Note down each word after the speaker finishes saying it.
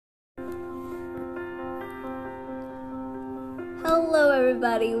Hello,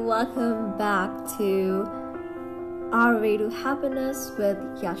 everybody. Welcome back to Our Way to Happiness with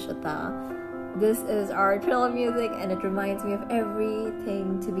Yashata. This is our trail of music, and it reminds me of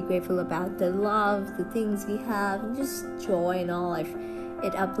everything to be grateful about: the love, the things we have, and just joy in all life.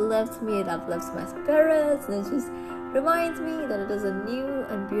 It uplifts me, it uplifts my spirits, and it just reminds me that it is a new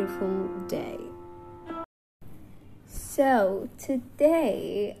and beautiful day. So,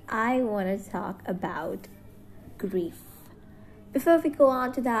 today I want to talk about grief. Before we go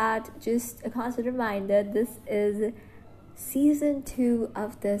on to that, just a constant reminder, this is season 2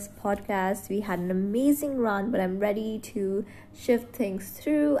 of this podcast. We had an amazing run, but I'm ready to shift things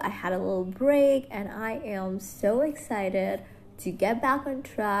through. I had a little break and I am so excited to get back on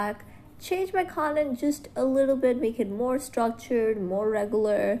track, change my content just a little bit, make it more structured, more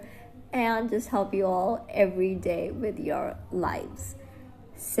regular, and just help you all every day with your lives.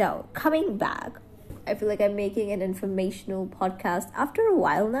 So, coming back, I feel like I'm making an informational podcast after a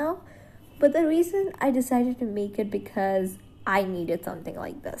while now, but the reason I decided to make it because I needed something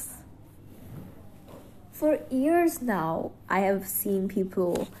like this. For years now, I have seen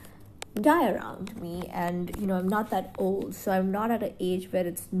people die around me, and I'm not that old, so I'm not at an age where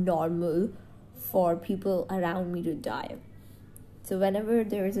it's normal for people around me to die. So whenever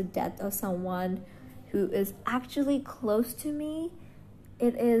there is a death of someone who is actually close to me,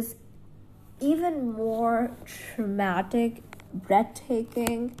 it is even more traumatic,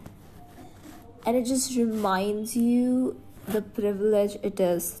 breathtaking, and it just reminds you the privilege it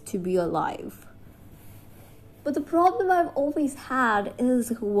is to be alive. But the problem I've always had is,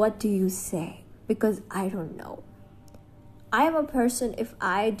 what do you say? Because I don't know. I am a person, if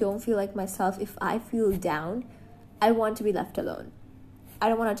I don't feel like myself, if I feel down, I want to be left alone. I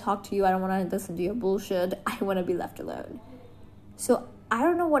don't want to talk to you. I don't want to listen to your bullshit. I want to be left alone. So I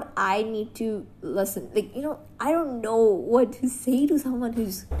don't know what I need to listen. I don't know what to say to someone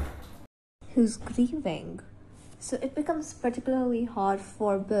who's grieving. So it becomes particularly hard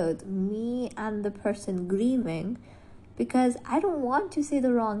for both me and the person grieving, because I don't want to say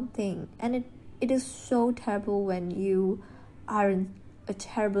the wrong thing. And it is so terrible when you are in a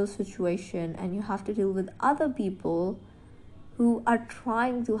terrible situation and you have to deal with other people who are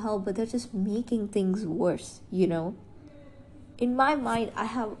trying to help, but they're just making things worse, In my mind, I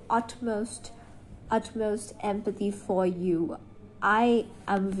have utmost empathy for you. I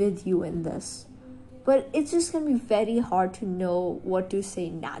am with you in this. But it's just going to be very hard to know what to say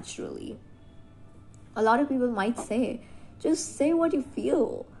naturally. A lot of people might say, just say what you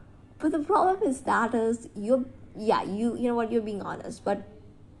feel. But the problem is you're being honest. But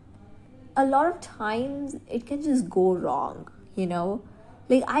a lot of times it can just go wrong,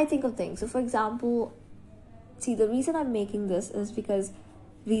 I think of things. So for example, see, the reason I'm making this is because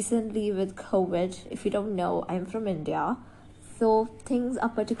recently with COVID, if you don't know, I'm from India. So things are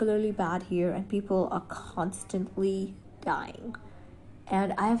particularly bad here and people are constantly dying.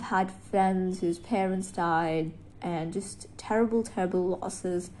 And I've had friends whose parents died, and just terrible, terrible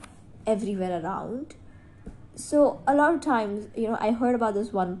losses everywhere around. So a lot of times, I heard about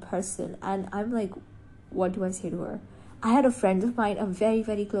this one person and I'm like, what do I say to her? I had a friend of mine, a very,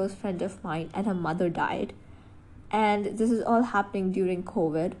 very close friend of mine, and her mother died. And this is all happening during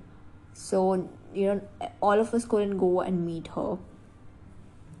COVID. So, all of us couldn't go and meet her.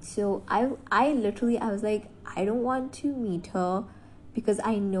 So I was like, I don't want to meet her because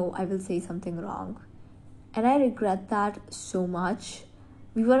I know I will say something wrong. And I regret that so much.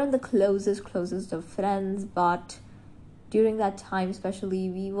 We weren't the closest of friends, but during that time especially,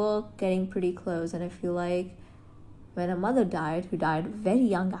 we were getting pretty close. And I feel like when her mother died, who died very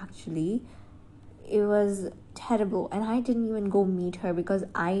young actually, it was terrible, and I didn't even go meet her because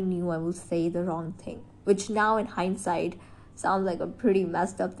I knew I would say the wrong thing, which now in hindsight sounds like a pretty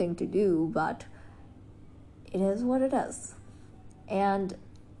messed up thing to do, but it is what it is. And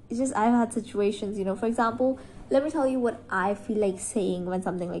it's just, I've had situations, for example, let me tell you what I feel like saying when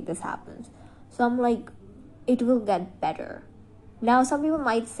something like this happens. So I'm like, it will get better. Now some people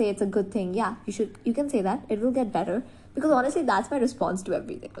might say it's a good thing. Yeah, you can say that, it will get better. Because honestly, that's my response to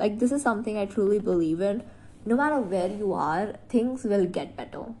everything. Like, this is something I truly believe in. No matter where you are, things will get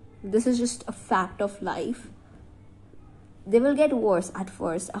better. This is just a fact of life. They will get worse at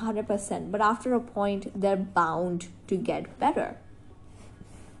first, 100%. But after a point, they're bound to get better.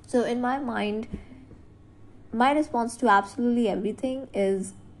 So in my mind, my response to absolutely everything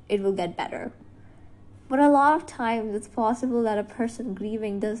is, it will get better. But a lot of times, it's possible that a person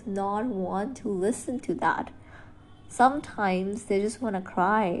grieving does not want to listen to that. Sometimes they just want to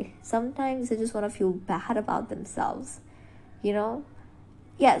cry. Sometimes they just want to feel bad about themselves.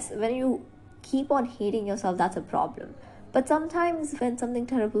 Yes, when you keep on hating yourself, that's a problem. But sometimes when something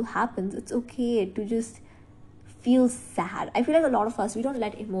terrible happens, it's okay to just feel sad. I feel like a lot of us, we don't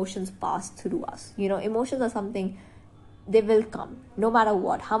let emotions pass through us. Emotions are something, they will come no matter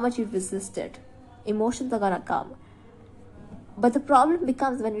what, how much you resist it. Emotions are gonna come. But the problem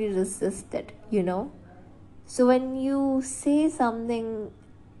becomes when we resist it. So when you say something,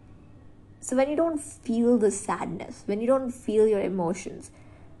 so when you don't feel the sadness, when you don't feel your emotions,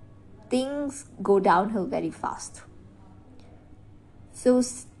 things go downhill very fast. So,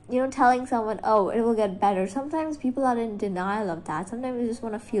 telling someone, oh, it will get better. Sometimes people are in denial of that. Sometimes they just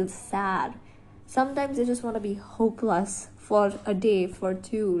want to feel sad. Sometimes they just want to be hopeless for a day, for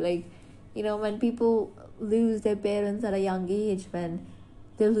two. Like, when people lose their parents at a young age, when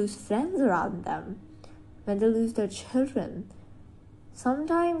they lose friends around them, when they lose their children,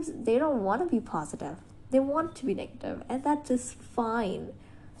 sometimes they don't want to be positive. They want to be negative, and that's just fine.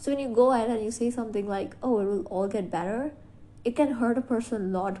 So when you go ahead and you say something like, oh, it will all get better, it can hurt a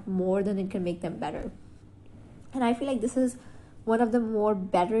person a lot more than it can make them better. And I feel like this is one of the more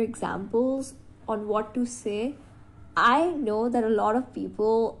better examples on what to say. I know that a lot of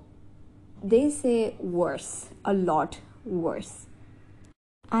people, they say worse, a lot worse.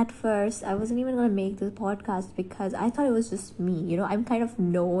 At first, I wasn't even going to make this podcast because I thought it was just me. I'm kind of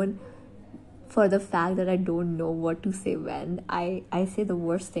known for the fact that I don't know what to say when I say the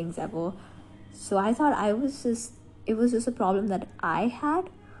worst things ever. So I thought it was just a problem that I had.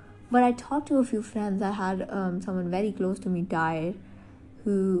 But I talked to a few friends. I had someone very close to me died,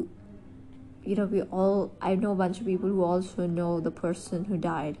 who, I know a bunch of people who also know the person who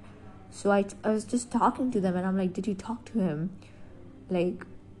died. So I was just talking to them, and I'm like, did you talk to him? Like,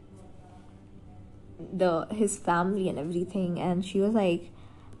 his family and everything. And she was like,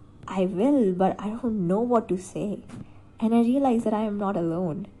 I will, but I don't know what to say. And I realized that I am not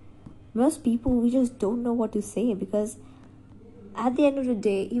alone. Most people, we just don't know what to say, because at the end of the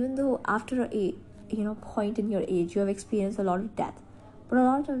day, even though after a point in your age, you have experienced a lot of death, but a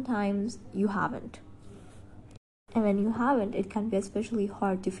lot of times you haven't. And when you haven't, it can be especially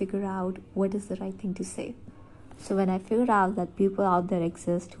hard to figure out what is the right thing to say. So when I figured out that people out there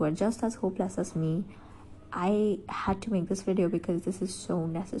exist who are just as hopeless as me, I had to make this video because this is so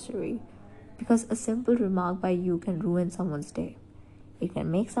necessary. Because a simple remark by you can ruin someone's day. It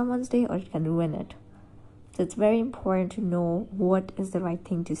can make someone's day, or it can ruin it. So it's very important to know what is the right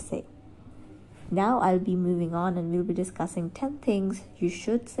thing to say. Now I'll be moving on, and we'll be discussing 10 things you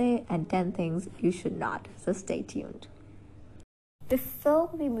should say and 10 things you should not. So stay tuned. Before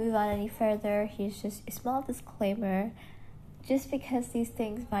we move on any further, here's just a small disclaimer. Just because these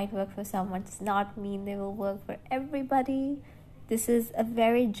things might work for someone does not mean they will work for everybody. This is a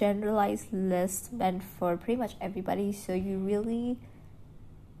very generalized list meant for pretty much everybody. So you really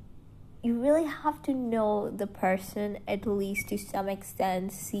have to know the person, at least to some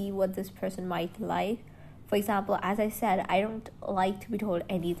extent, see what this person might like. For example, as I said, I don't like to be told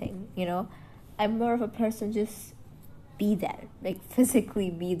anything, I'm more of a person, just be there, like physically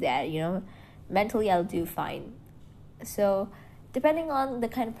be there, mentally I'll do fine. So depending on the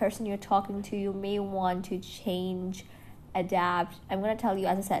kind of person you're talking to, you may want to change, adapt. I'm going to tell you,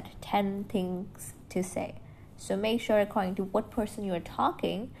 as I said, 10 things to say. So make sure, according to what person you're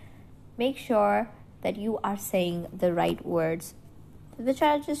talking, make sure that you are saying the right words, which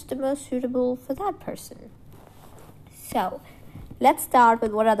are just the most suitable for that person. So let's start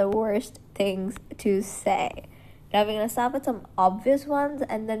with what are the worst things to say. Now we're going to start with some obvious ones,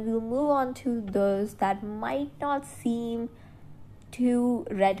 and then we'll move on to those that might not seem too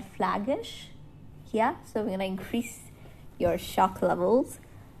red flaggish. Yeah, so we're going to increase your shock levels.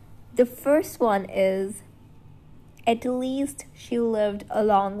 The first one is, at least she lived a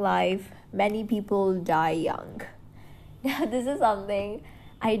long life. Many people die young. Now this is something,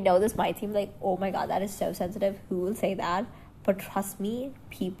 I know this might seem like, oh my god, that is so sensitive. Who will say that? But trust me,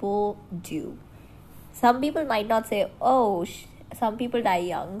 people do. Some people might not say, oh, some people die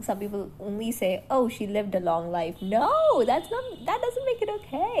young. Some people only say, oh, she lived a long life. No, that doesn't make it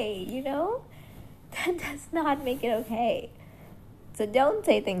okay, That does not make it okay. So don't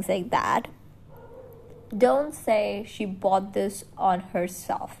say things like that. Don't say she bought this on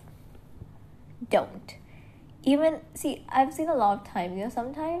herself. Don't. I've seen a lot of times,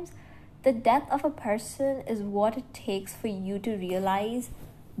 sometimes the death of a person is what it takes for you to realize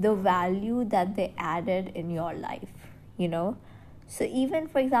the value that they added in your life, So even,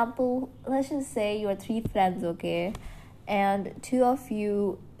 for example, let's just say you are 3 friends, okay? And 2 of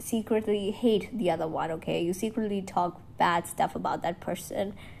you secretly hate the other one, okay? You secretly talk bad stuff about that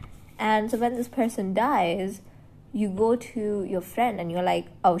person. And so when this person dies, you go to your friend and you're like,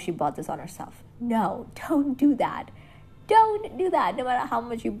 oh, she bought this on herself. No, don't do that. Don't do that, no matter how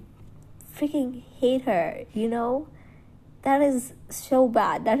much you freaking hate her, you know? That is so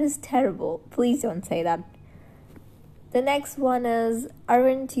bad. That is terrible. Please don't say that. The next one is,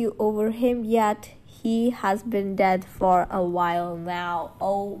 aren't you over him yet? He has been dead for a while now.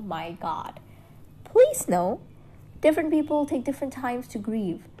 Oh my god. Please no. Different people take different times to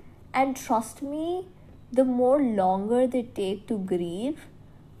grieve. And trust me, the more longer they take to grieve,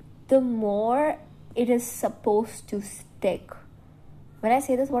 the more it is supposed to stick. When I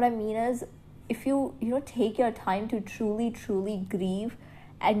say this, what I mean is, if you take your time to truly grieve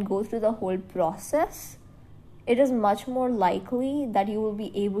and go through the whole process, it is much more likely that you will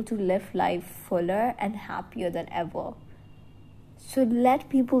be able to live life fuller and happier than ever. So let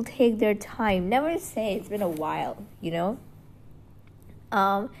people take their time. Never say it's been a while,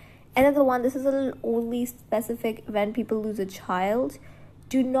 Another one, this is a little only specific when people lose a child.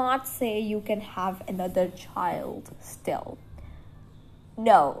 Do not say you can have another child still.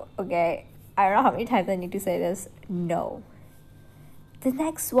 No, okay? I don't know how many times I need to say this. No. The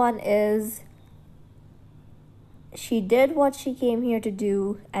next one is, she did what she came here to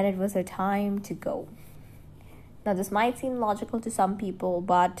do, and it was her time to go. Now, this might seem logical to some people,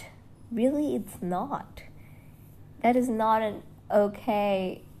 but really it's not. That is not an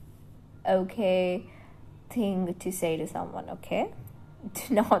okay thing to say to someone, okay?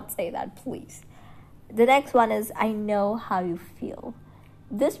 Do not say that, please. The next one is, I know how you feel.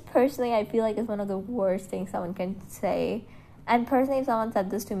 This personally, I feel like is one of the worst things someone can say. And personally, if someone said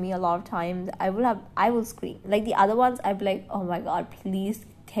this to me a lot of times, I will scream. Like the other ones, I'd be like, oh my god, please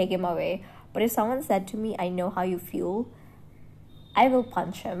take him away. But if someone said to me, I know how you feel, I will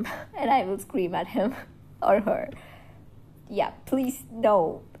punch him and I will scream at him or her. Yeah, please,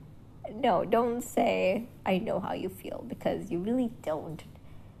 no, don't say, I know how you feel, because you really don't.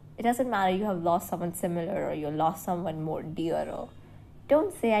 It doesn't matter you have lost someone similar or you lost someone more dear. Or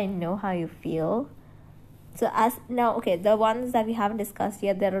don't say, I know how you feel. So the ones that we haven't discussed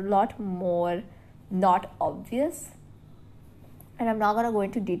yet, there are a lot more not obvious. And I'm not going to go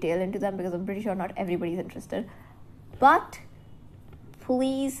into detail into them because I'm pretty sure not everybody's interested. But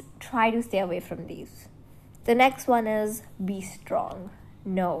please try to stay away from these. The next one is, be strong.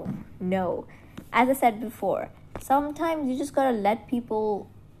 No. As I said before, sometimes you just got to let people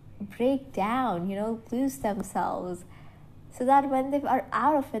break down, lose themselves, so that when they are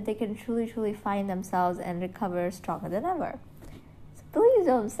out of it, they can truly find themselves and recover stronger than ever. So please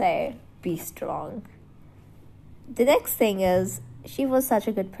don't say, be strong. The next thing is, she was such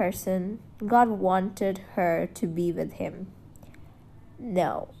a good person. God wanted her to be with him.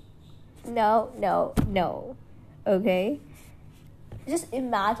 No. Okay? Just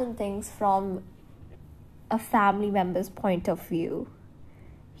imagine things from a family member's point of view.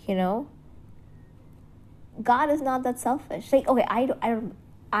 God is not that selfish. Like, okay, I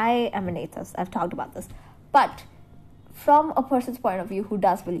am an atheist. I've talked about this. But from a person's point of view who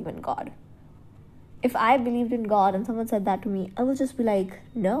does believe in God, if I believed in God and someone said that to me, I would just be like,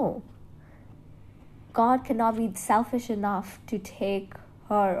 no. God cannot be selfish enough to take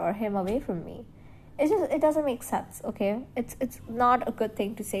her or him away from me. It doesn't make sense, okay? It's not a good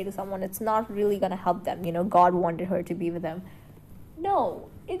thing to say to someone. It's not really going to help them. God wanted her to be with him. No,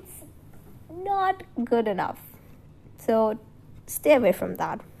 it's not good enough. So stay away from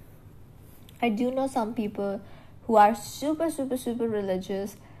that. I do know some people who are super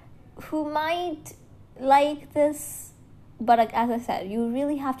religious who might like this, but like, as I said, you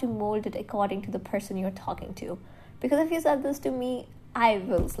really have to mold it according to the person you're talking to. Because if you said this to me, I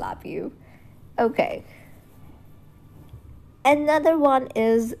will slap you. Okay. Another one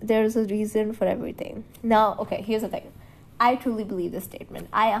is, there's a reason for everything. Now, okay, here's the thing. I truly believe this statement.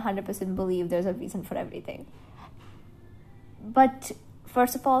 I 100% believe there's a reason for everything. But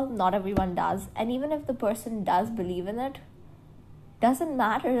first of all, not everyone does. And even if the person does believe in it, doesn't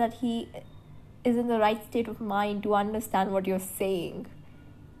matter that he is in the right state of mind to understand what you're saying.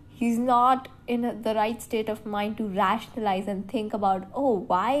 He's not in the right state of mind to rationalize and think about,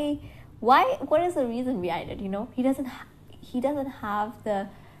 why, what is the reason behind it, He doesn't have the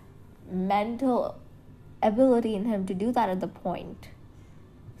mental ability in him to do that at the point.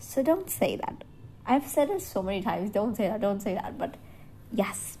 So don't say that. I've said it so many times, don't say that. But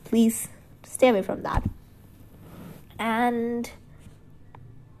yes, please stay away from that. And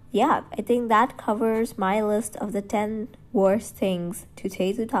yeah, I think that covers my list of the 10 worst things to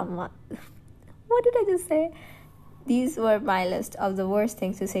say to someone. What did I just say? These were my list of the worst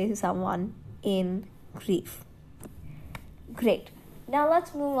things to say to someone in grief. Great. Now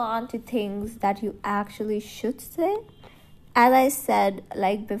let's move on to things that you actually should say. As I said,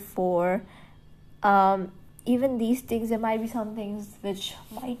 like before, even these things, there might be some things which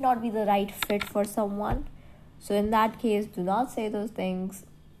might not be the right fit for someone. So in that case, do not say those things.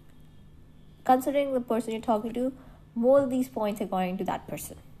 Considering the person you're talking to, mold these points according to that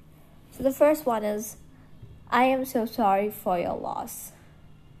person. So the first one is, I am so sorry for your loss.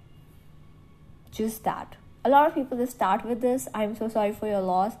 Just that. A lot of people just start with this, I'm so sorry for your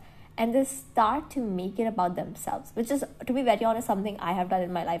loss, and they start to make it about themselves, which is, to be very honest, something I have done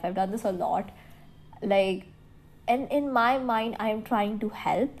in my life. I've done this a lot. Like, and in my mind, I'm trying to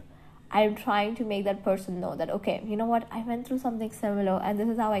help. I'm trying to make that person know that, okay, you know what, I went through something similar and this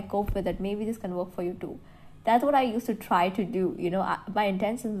is how I cope with it. Maybe this can work for you too. That's what I used to try to do. My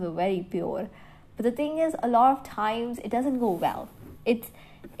intentions were very pure. But the thing is, a lot of times it doesn't go well. It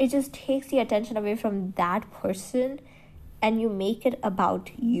just takes the attention away from that person and you make it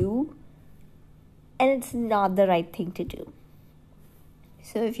about you. And it's not the right thing to do.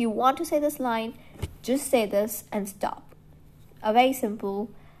 So if you want to say this line, just say this and stop. A very simple,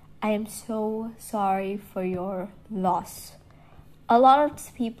 I am so sorry for your loss. A lot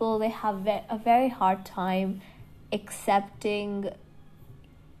of people, they have a very hard time accepting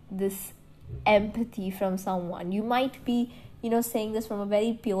this empathy from someone. You might be, saying this from a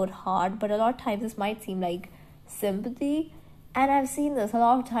very pure heart, but a lot of times this might seem like sympathy. And I've seen this a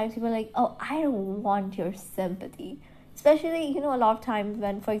lot of times. People are like, oh, I don't want your sympathy. Especially, a lot of times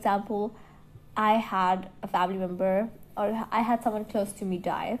when, for example, I had a family member or I had someone close to me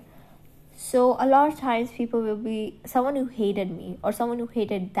die. So a lot of times people will be, someone who hated me or someone who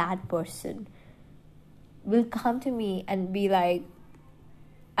hated that person will come to me and be like,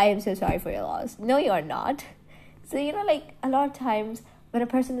 I am so sorry for your loss. No, you are not. So, a lot of times when a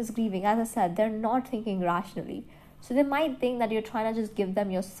person is grieving, as I said, they're not thinking rationally. So they might think that you're trying to just give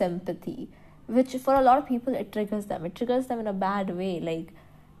them your sympathy, which for a lot of people, it triggers them. It triggers them in a bad way. Like,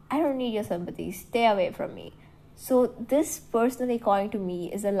 I don't need your sympathy. Stay away from me. So this, personally, according to me,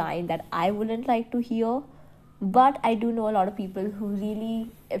 is a line that I wouldn't like to hear. But I do know a lot of people who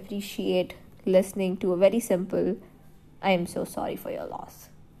really appreciate listening to a very simple, I am so sorry for your loss.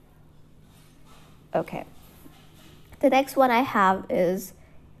 Okay. The next one I have is,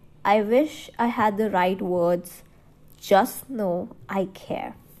 I wish I had the right words. Just know I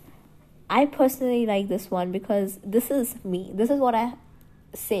care. I personally like this one because this is me. This is what I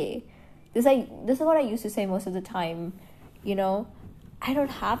say. This is what I used to say most of the time. I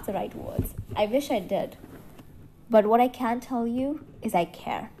don't have the right words. I wish I did. But what I can tell you is I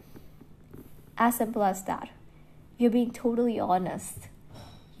care. As simple as that. You're being totally honest.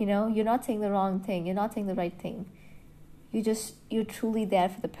 You're not saying the wrong thing. You're not saying the right thing. You're truly there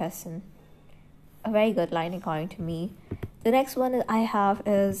for the person. A very good line according to me. The next one I have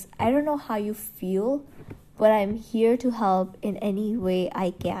is, I don't know how you feel, but I'm here to help in any way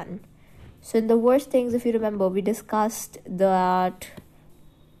I can. So in the worst things, if you remember, we discussed the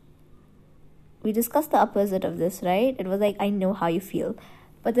opposite of this, right? It was like, I know how you feel.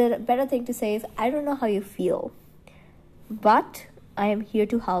 But the better thing to say is, I don't know how you feel, but I am here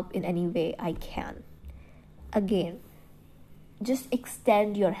to help in any way I can. Again, just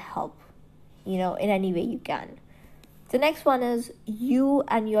extend your help, in any way you can. The next one is, you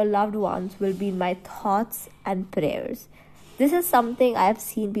and your loved ones will be in my thoughts and prayers. This is something I've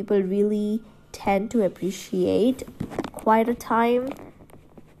seen people really tend to appreciate quite a time.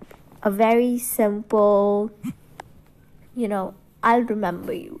 A very simple, I'll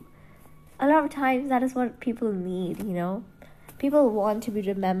remember you. A lot of times that is what people need, People want to be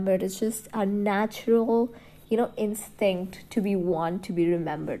remembered. It's just a natural, instinct to want to be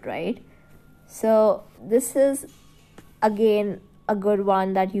remembered, right? So this is, again, a good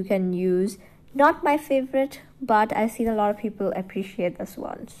one that you can use. Not my favorite, but I've seen a lot of people appreciate this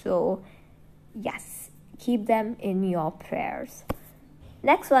one. So yes, keep them in your prayers.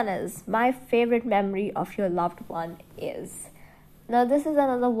 Next one is, my favorite memory of your loved one is. Now this is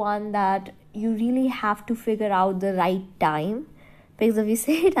another one that you really have to figure out the right time, because if you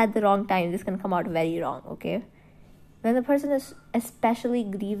say it at the wrong time, this can come out very wrong, okay? When the person is especially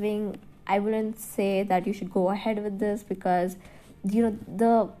grieving, I wouldn't say that you should go ahead with this, because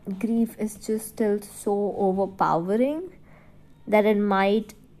the grief is just still so overpowering that it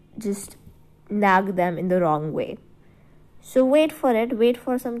might just nag them in the wrong way. So wait for it, wait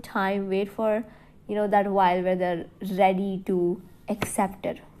for some time, wait for that while where they're ready to accept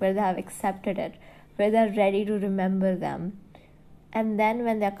it, where they have accepted it, where they're ready to remember them. And then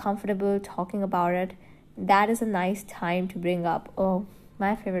when they're comfortable talking about it, that is a nice time to bring up, oh,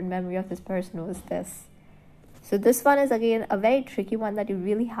 my favorite memory of this person was this. So this one is, again, a very tricky one that you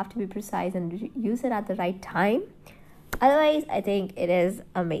really have to be precise and use it at the right time. Otherwise, I think it is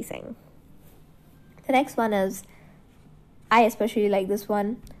amazing. The next one is, I especially like this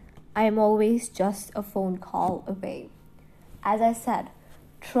one. I am always just a phone call away. As I said,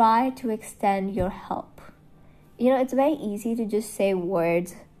 try to extend your help. It's very easy to just say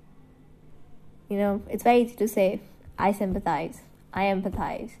words. It's very easy to say, I sympathize, I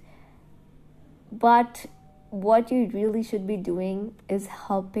empathize. But what you really should be doing is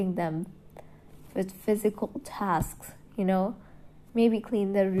helping them with physical tasks, maybe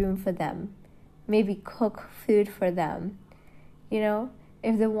clean their room for them, maybe cook food for them,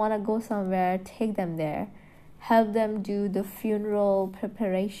 if they want to go somewhere, take them there, help them do the funeral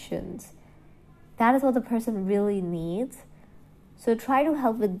preparations. That is what the person really needs. So try to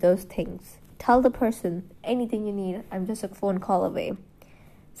help with those things. Tell the person, anything you need, I'm just a phone call away.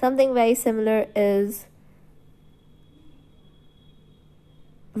 Something very similar is,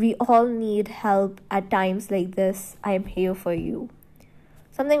 we all need help at times like this. I am here for you.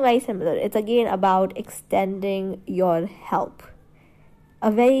 Something very similar. It's again about extending your help. A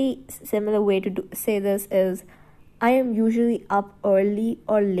very similar way to say this is, I am usually up early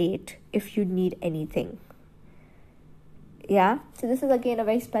or late if you need anything. Yeah? So this is again a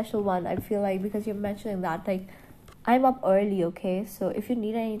very special one, I feel like, because you're mentioning that. Like, I'm up early, okay? So if you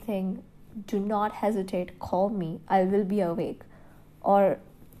need anything, do not hesitate. Call me. I will be awake. Or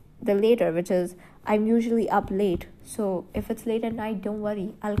the later, which is, I'm usually up late. So if it's late at night, don't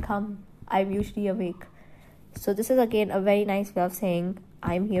worry. I'll come. I'm usually awake. So this is again a very nice way of saying,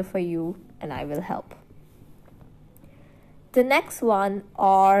 I'm here for you and I will help. The next one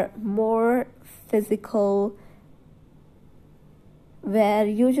are more physical, where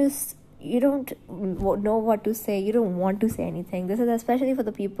you don't know what to say, you don't want to say anything. This is especially for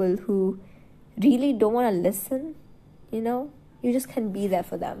the people who really don't want to listen, you just can be there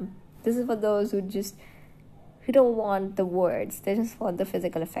for them. This is for those who don't want the words, they just want the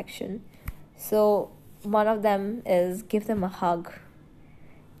physical affection. So one of them is, give them a hug.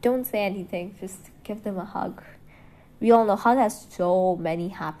 Don't say anything, just give them a hug. We all know hug has so many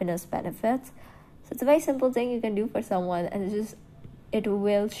happiness benefits. So it's a very simple thing you can do for someone, and it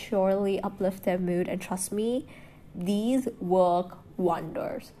will surely uplift their mood. And trust me, these work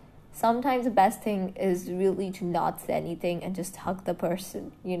wonders. Sometimes the best thing is really to not say anything and just hug the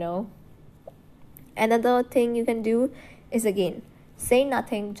person, Another thing you can do is, again, say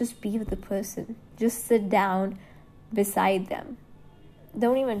nothing, just be with the person. Just sit down beside them.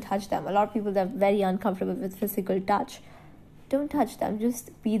 Don't even touch them. A lot of people are very uncomfortable with physical touch. Don't touch them.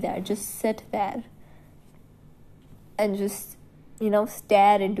 Just be there. Just sit there. And just,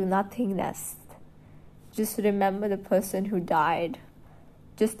 stare into nothingness. Just remember the person who died.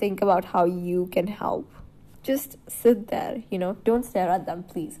 Just think about how you can help. Just sit there, Don't stare at them,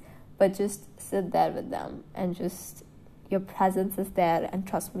 please. But just sit there with them. And just, your presence is there. And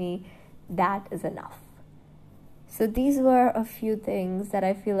trust me, that is enough. So these were a few things that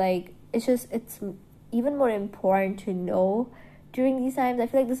I feel like it's even more important to know during these times. I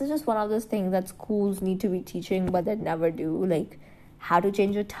feel like this is just one of those things that schools need to be teaching, but they never do. Like, how to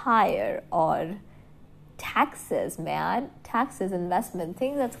change a tire, or taxes, investment,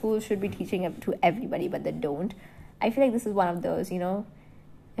 things that schools should be teaching to everybody, but they don't. I feel like this is one of those,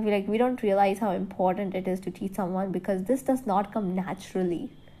 I feel like we don't realize how important it is to teach someone, because this does not come naturally.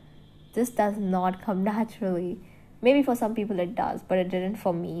 Maybe for some people it does, but it didn't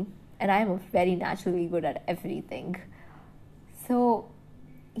for me. And I am very naturally good at everything. So,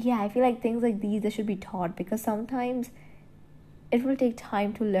 yeah, I feel like things like these, they should be taught, because sometimes it will take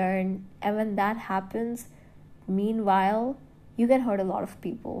time to learn. And when that happens, meanwhile, you can hurt a lot of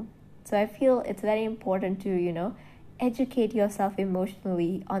people. So I feel it's very important to, educate yourself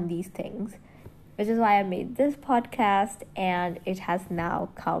emotionally on these things, which is why I made this podcast, and it has now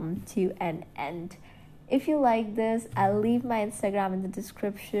come to an end. If you like this, I'll leave my Instagram in the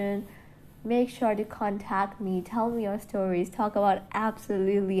description. Make sure to contact me. Tell me your stories. Talk about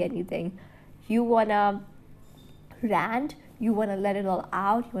absolutely anything. You want to rant? You want to let it all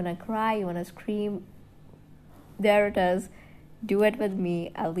out? You want to cry? You want to scream? There it is. Do it with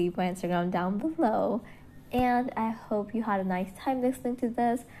me. I'll leave my Instagram down below. And I hope you had a nice time listening to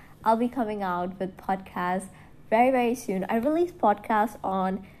this. I'll be coming out with podcasts very, very soon. I release podcasts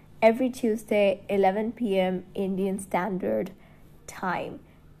on every Tuesday, 11 p.m. Indian Standard Time.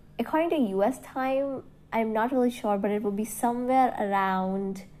 According to US time, I'm not really sure, but it will be somewhere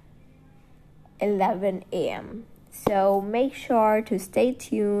around 11 a.m. So make sure to stay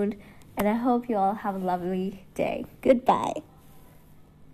tuned, and I hope you all have a lovely day. Goodbye.